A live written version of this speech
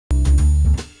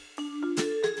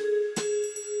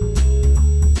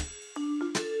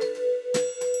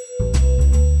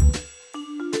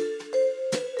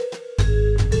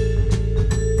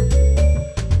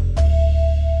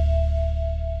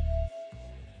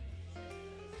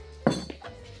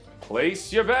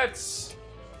Place your bets.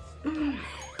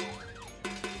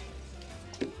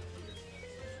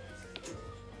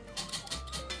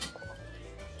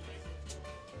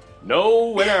 No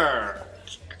winner.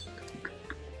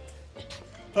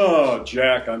 Oh,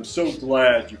 Jack, I'm so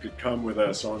glad you could come with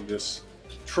us on this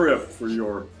trip for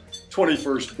your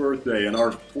 21st birthday and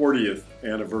our 40th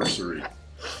anniversary.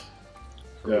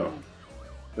 Yeah,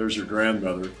 there's your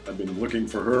grandmother. I've been looking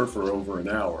for her for over an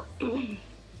hour.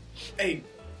 Hey,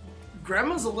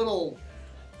 Grandma's a little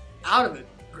out of it.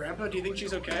 Grandpa, do you think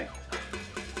she's okay?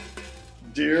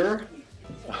 Dear,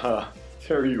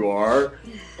 there you are.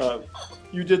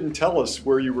 You didn't tell us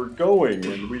where you were going,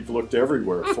 and we've looked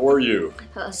everywhere for you.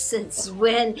 Oh, since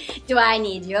when do I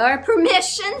need your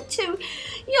permission to,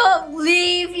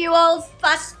 leave, you old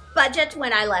fuss budget?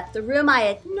 When I left the room, I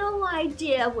had no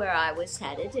idea where I was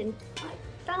headed, and I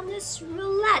found this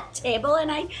roulette table, and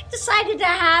I decided to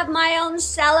have my own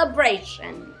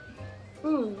celebration.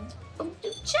 Oh,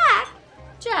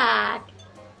 Jack,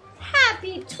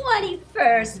 happy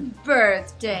 21st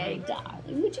birthday,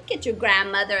 darling. Would you get your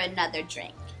grandmother another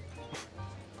drink?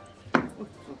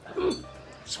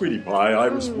 Sweetie pie, I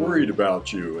was worried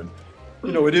about you, and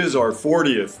it is our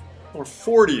 40th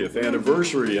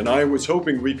anniversary, and I was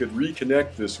hoping we could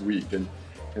reconnect this week and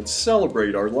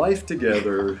celebrate our life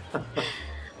together.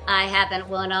 I haven't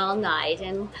won all night,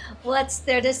 and what's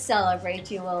there to celebrate,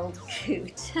 you old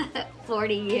coot?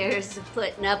 40 years of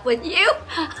putting up with you?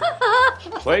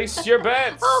 Place your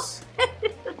bets.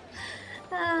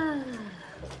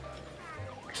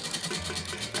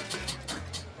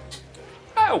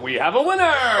 Oh, we have a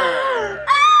winner.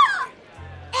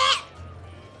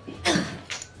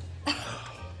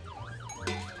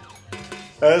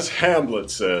 As Hamlet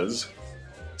says,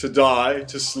 to die,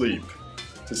 to sleep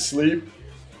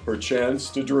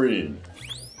perchance to dream.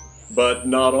 But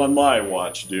not on my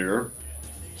watch, dear.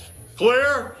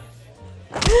 Clear?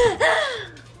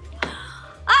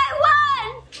 I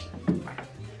won!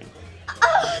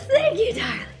 Oh, thank you,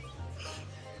 darling.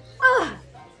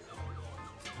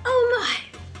 Oh my.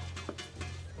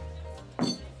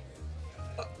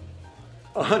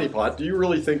 Honeypot, do you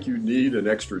really think you need an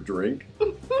extra drink?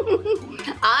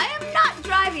 I am not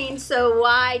driving, so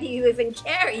why do you even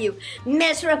care, you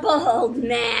miserable old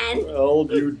man? Well,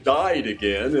 you died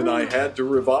again, and I had to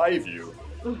revive you.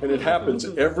 And it happens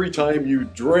every time you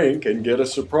drink and get a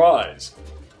surprise.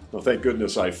 Well, thank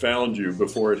goodness I found you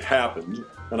before it happened,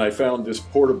 and I found this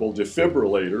portable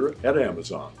defibrillator at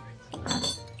Amazon.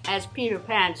 As Peter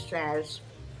Pan says,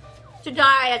 to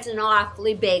die is an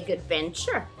awfully big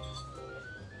adventure.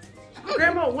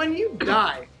 Grandma, when you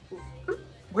die,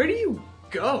 where do you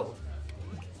go?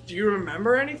 Do you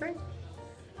remember anything?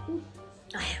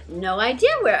 I have no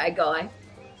idea where I go.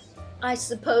 I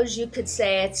suppose you could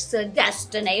say it's a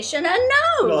destination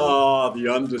unknown. Ah, the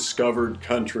undiscovered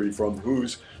country from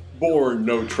whose bourne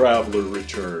no traveler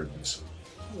returns.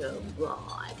 Oh,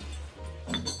 God.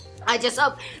 I just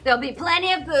hope there'll be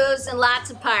plenty of booze and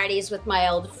lots of parties with my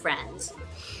old friends.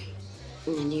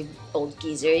 And you old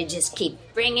geezer, you just keep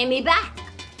bringing me back.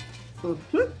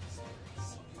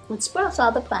 It spoils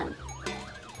all the fun.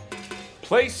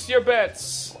 Place your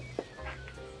bets.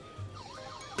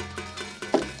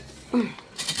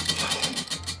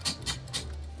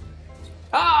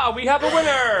 Ah, we have a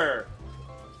winner.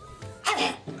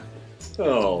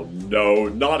 Oh no,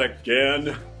 not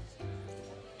again.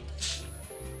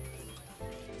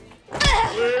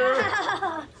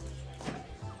 Clear.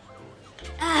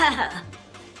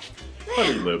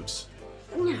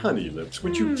 Honey lips,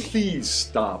 would you please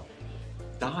stop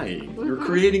dying? You're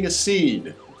creating a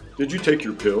scene. Did you take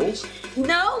your pills?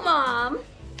 No, Mom.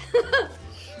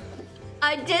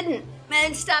 I didn't.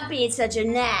 Man, stop being such a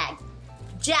nag.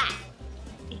 Jack,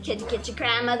 could you get your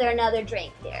grandmother another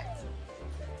drink there?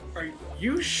 Are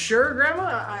you sure,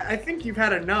 Grandma? I think you've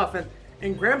had enough,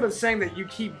 and Grandpa's saying that you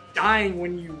keep dying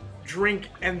when you drink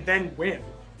and then win.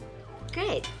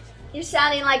 Great. You're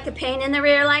sounding like the pain in the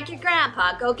rear like your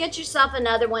grandpa. Go get yourself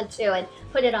another one, too, and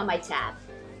put it on my tab.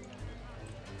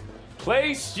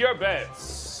 Place your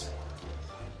bets.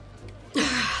 I'm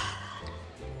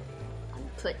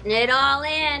putting it all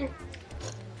in.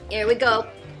 Here we go.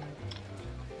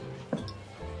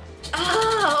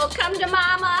 Oh, come to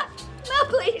Mama. No,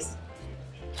 please.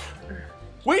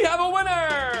 We have a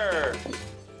winner.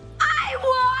 I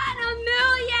won $1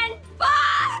 million!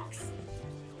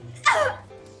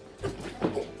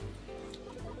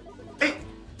 Hey,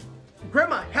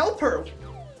 Grandma, help her.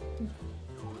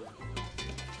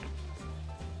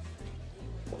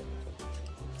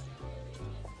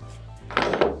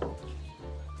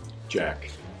 Jack.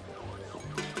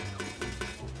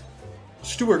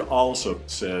 Stuart also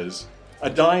says, a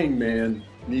dying man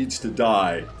needs to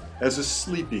die as a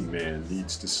sleeping man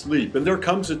needs to sleep. And there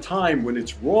comes a time when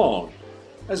it's wrong,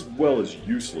 as well as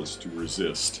useless to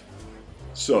resist.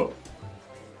 So,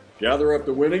 gather up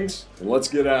the winnings and let's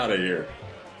get out of here.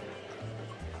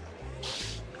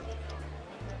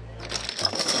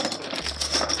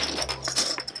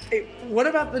 Hey, what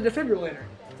about the defibrillator?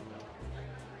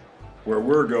 Where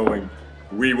we're going,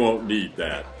 we won't need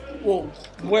that. Well,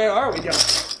 where are we going?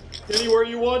 Anywhere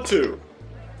you want to.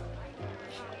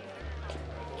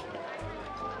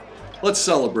 Let's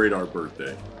celebrate our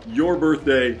birthday. Your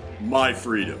birthday, my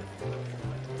freedom.